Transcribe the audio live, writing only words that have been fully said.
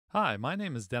Hi, my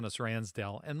name is Dennis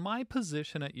Ransdale, and my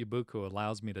position at ubookoo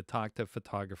allows me to talk to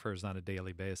photographers on a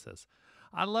daily basis.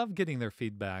 I love getting their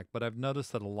feedback, but I've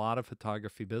noticed that a lot of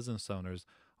photography business owners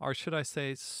are, should I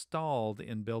say, stalled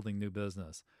in building new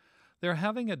business. They're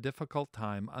having a difficult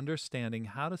time understanding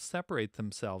how to separate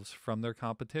themselves from their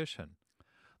competition.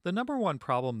 The number one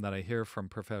problem that I hear from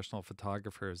professional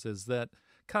photographers is that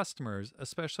customers,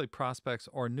 especially prospects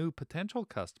or new potential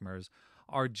customers,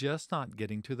 are just not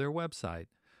getting to their website.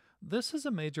 This is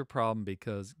a major problem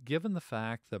because, given the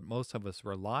fact that most of us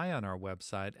rely on our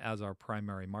website as our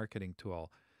primary marketing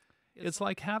tool, it's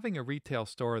like having a retail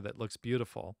store that looks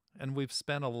beautiful, and we've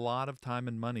spent a lot of time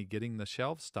and money getting the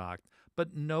shelves stocked,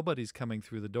 but nobody's coming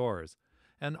through the doors.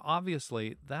 And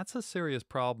obviously, that's a serious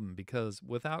problem because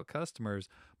without customers,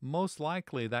 most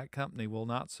likely that company will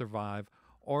not survive,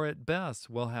 or at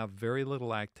best will have very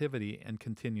little activity and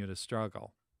continue to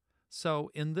struggle.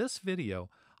 So, in this video,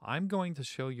 I'm going to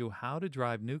show you how to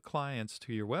drive new clients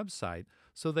to your website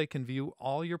so they can view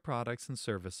all your products and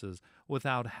services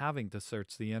without having to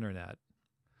search the internet.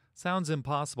 Sounds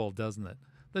impossible, doesn't it?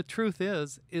 The truth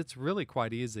is, it's really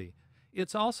quite easy.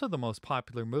 It's also the most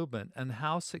popular movement and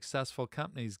how successful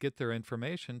companies get their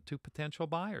information to potential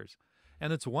buyers.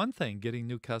 And it's one thing getting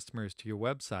new customers to your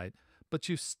website, but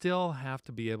you still have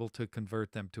to be able to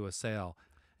convert them to a sale.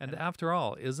 And after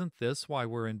all, isn't this why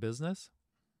we're in business?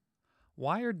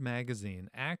 Wired magazine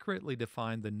accurately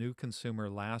defined the new consumer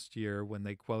last year when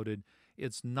they quoted,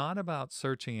 "It's not about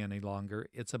searching any longer,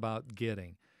 it's about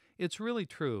getting." It's really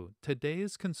true.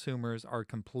 Today's consumers are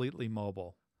completely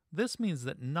mobile. This means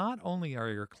that not only are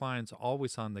your clients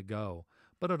always on the go,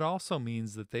 but it also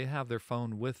means that they have their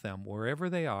phone with them wherever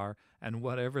they are and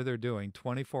whatever they're doing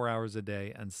 24 hours a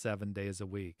day and 7 days a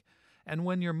week. And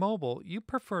when you're mobile, you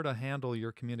prefer to handle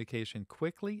your communication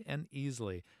quickly and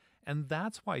easily, and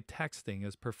that's why texting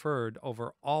is preferred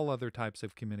over all other types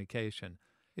of communication.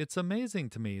 It's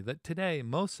amazing to me that today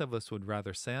most of us would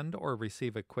rather send or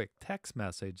receive a quick text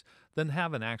message than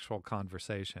have an actual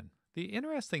conversation. The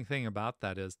interesting thing about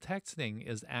that is texting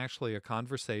is actually a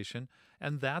conversation,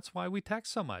 and that's why we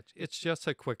text so much. It's just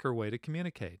a quicker way to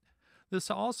communicate. This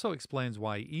also explains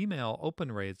why email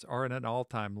open rates are at an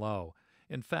all-time low.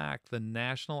 In fact, the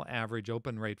national average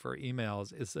open rate for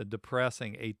emails is a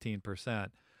depressing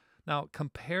 18%. Now,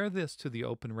 compare this to the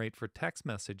open rate for text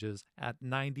messages at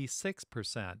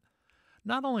 96%.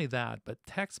 Not only that, but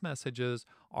text messages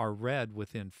are read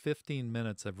within 15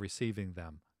 minutes of receiving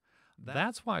them.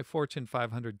 That's why Fortune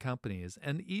 500 companies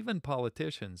and even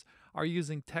politicians are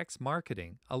using text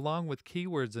marketing along with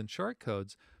keywords and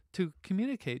shortcodes to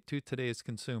communicate to today's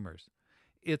consumers.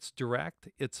 It's direct,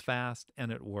 it's fast,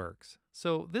 and it works.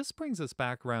 So, this brings us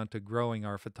back around to growing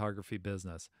our photography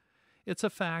business. It's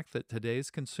a fact that today's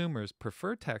consumers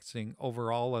prefer texting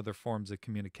over all other forms of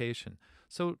communication.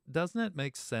 So, doesn't it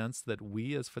make sense that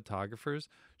we as photographers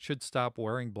should stop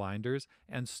wearing blinders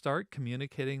and start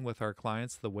communicating with our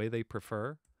clients the way they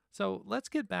prefer? So, let's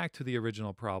get back to the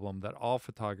original problem that all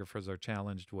photographers are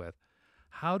challenged with.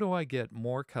 How do I get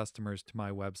more customers to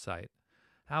my website?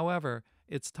 However,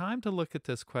 it's time to look at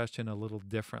this question a little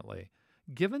differently.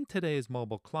 Given today's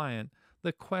mobile client,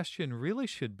 the question really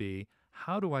should be,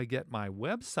 how do I get my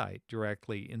website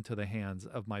directly into the hands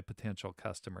of my potential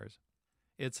customers?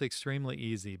 It's extremely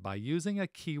easy by using a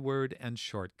keyword and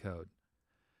shortcode.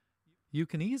 You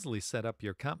can easily set up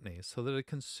your company so that a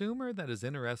consumer that is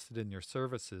interested in your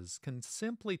services can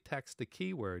simply text a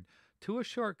keyword to a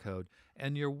shortcode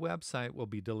and your website will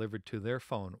be delivered to their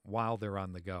phone while they're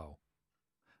on the go.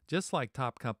 Just like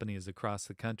top companies across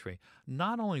the country,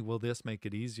 not only will this make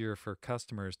it easier for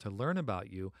customers to learn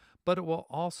about you, but it will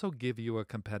also give you a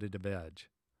competitive edge.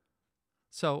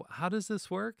 So, how does this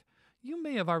work? You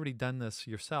may have already done this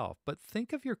yourself, but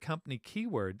think of your company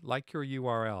keyword like your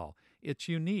URL. It's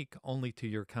unique only to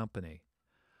your company.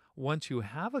 Once you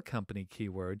have a company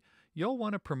keyword, you'll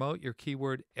want to promote your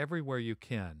keyword everywhere you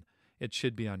can. It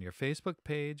should be on your Facebook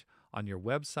page, on your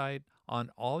website, on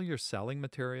all your selling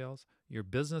materials, your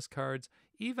business cards,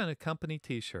 even a company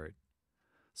t-shirt.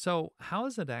 So, how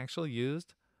is it actually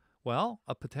used? Well,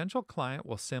 a potential client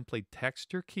will simply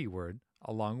text your keyword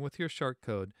along with your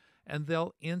shortcode, and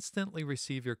they'll instantly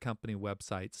receive your company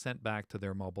website sent back to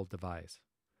their mobile device.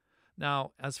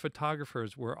 Now, as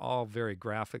photographers, we're all very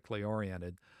graphically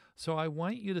oriented, so I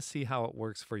want you to see how it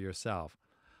works for yourself.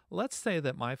 Let's say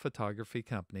that my photography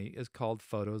company is called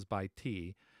Photos by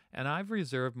T, and I've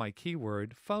reserved my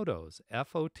keyword photos,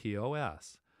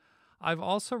 F-O-T-O-S. I've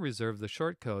also reserved the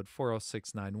shortcode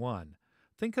 40691.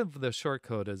 Think of the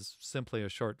shortcode as simply a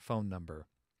short phone number.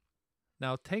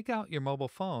 Now take out your mobile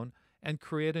phone and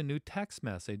create a new text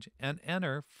message and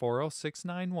enter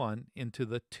 40691 into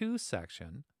the To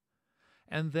section,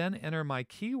 and then enter my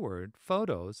keyword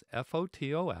photos,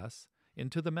 F-O-T-O-S,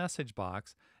 into the message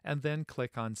box, and then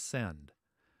click on Send.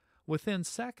 Within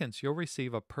seconds, you'll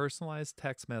receive a personalized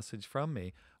text message from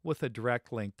me with a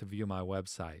direct link to view my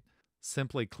website.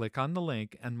 Simply click on the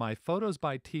link and my Photos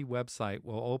by T website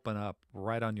will open up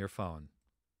right on your phone.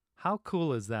 How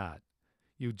cool is that?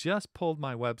 You just pulled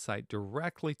my website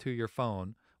directly to your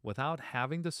phone without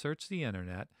having to search the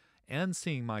internet and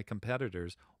seeing my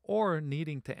competitors or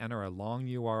needing to enter a long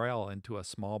URL into a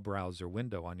small browser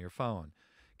window on your phone.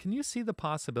 Can you see the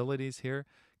possibilities here?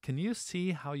 Can you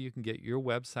see how you can get your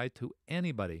website to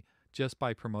anybody just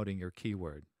by promoting your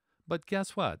keyword? But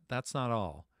guess what? That's not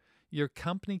all. Your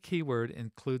company keyword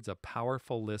includes a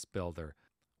powerful list builder.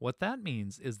 What that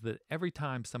means is that every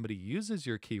time somebody uses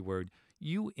your keyword,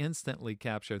 you instantly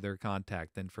capture their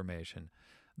contact information.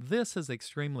 This is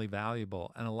extremely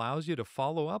valuable and allows you to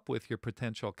follow up with your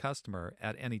potential customer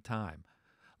at any time.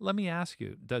 Let me ask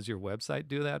you, does your website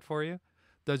do that for you?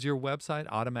 Does your website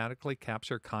automatically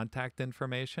capture contact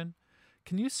information?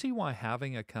 Can you see why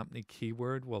having a company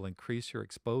keyword will increase your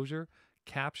exposure,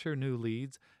 capture new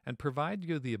leads, and provide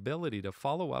you the ability to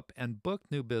follow up and book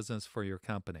new business for your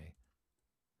company?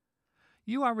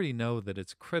 You already know that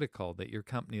it's critical that your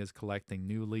company is collecting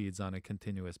new leads on a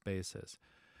continuous basis.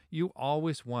 You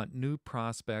always want new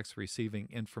prospects receiving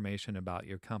information about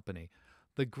your company.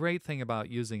 The great thing about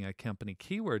using a company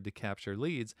keyword to capture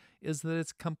leads is that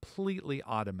it's completely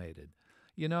automated.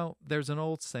 You know, there's an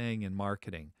old saying in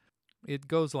marketing. It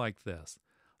goes like this: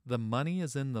 the money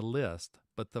is in the list,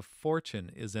 but the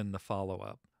fortune is in the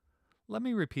follow-up. Let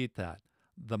me repeat that.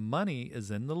 The money is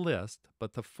in the list,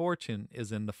 but the fortune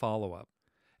is in the follow-up.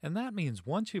 And that means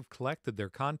once you've collected their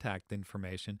contact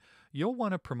information, you'll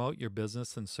want to promote your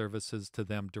business and services to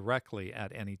them directly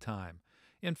at any time.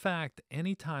 In fact,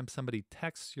 anytime somebody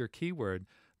texts your keyword,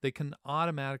 they can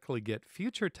automatically get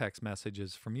future text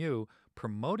messages from you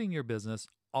promoting your business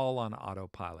all on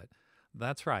autopilot.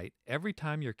 That's right, every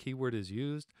time your keyword is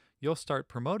used, you'll start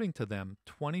promoting to them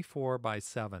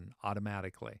 24/7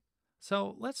 automatically.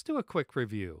 So let's do a quick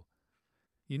review.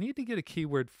 You need to get a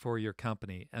keyword for your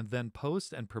company and then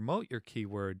post and promote your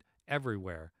keyword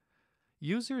everywhere.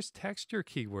 Users text your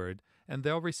keyword and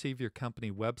they'll receive your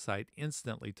company website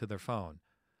instantly to their phone.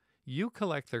 You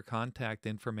collect their contact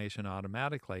information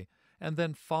automatically and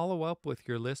then follow up with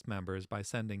your list members by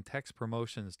sending text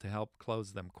promotions to help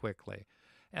close them quickly.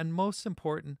 And most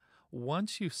important,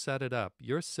 once you set it up,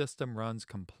 your system runs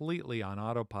completely on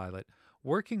autopilot,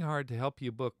 working hard to help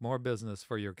you book more business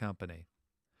for your company.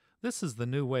 This is the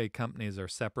new way companies are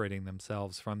separating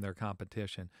themselves from their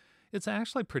competition. It's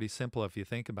actually pretty simple if you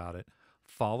think about it.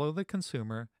 Follow the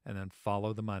consumer and then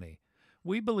follow the money.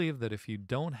 We believe that if you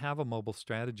don't have a mobile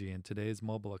strategy in today's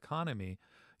mobile economy,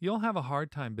 you'll have a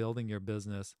hard time building your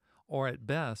business, or at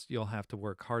best, you'll have to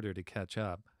work harder to catch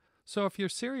up. So if you're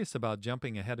serious about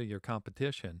jumping ahead of your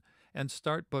competition and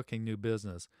start booking new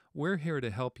business, we're here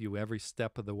to help you every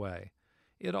step of the way.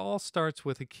 It all starts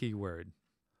with a keyword.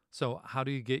 So how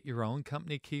do you get your own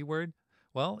company keyword?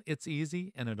 Well, it's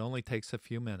easy and it only takes a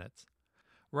few minutes.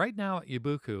 Right now at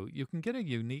ubookoo, you can get a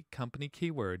unique company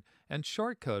keyword and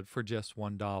shortcode for just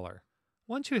 $1.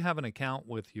 Once you have an account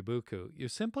with ubookoo, you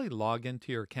simply log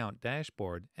into your account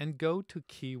dashboard and go to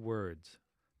Keywords.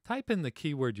 Type in the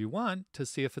keyword you want to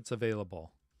see if it's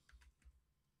available.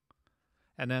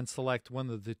 And then select one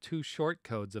of the two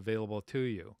shortcodes available to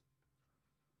you.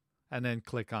 And then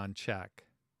click on Check.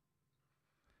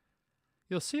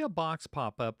 You'll see a box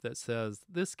pop up that says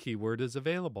this keyword is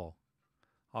available.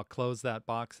 I'll close that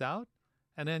box out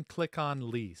and then click on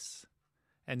Lease.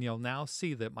 And you'll now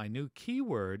see that my new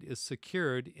keyword is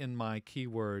secured in my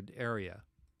keyword area.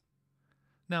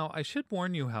 Now, I should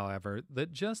warn you, however,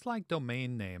 that just like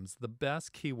domain names, the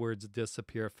best keywords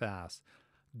disappear fast.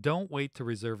 Don't wait to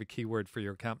reserve a keyword for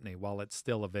your company while it's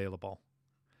still available.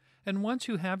 And once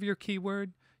you have your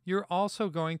keyword, you're also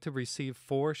going to receive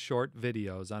 4 short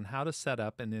videos on how to set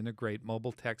up and integrate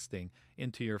mobile texting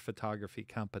into your photography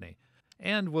company.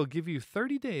 And we'll give you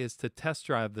 30 days to test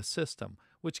drive the system,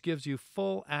 which gives you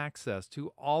full access to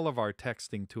all of our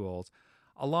texting tools,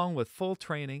 along with full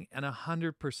training and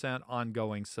 100%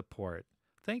 ongoing support.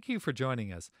 Thank you for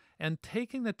joining us and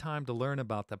taking the time to learn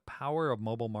about the power of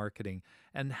mobile marketing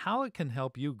and how it can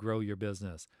help you grow your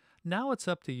business. Now it's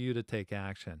up to you to take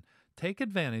action. Take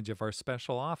advantage of our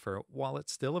special offer while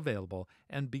it's still available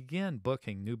and begin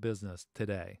booking new business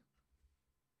today.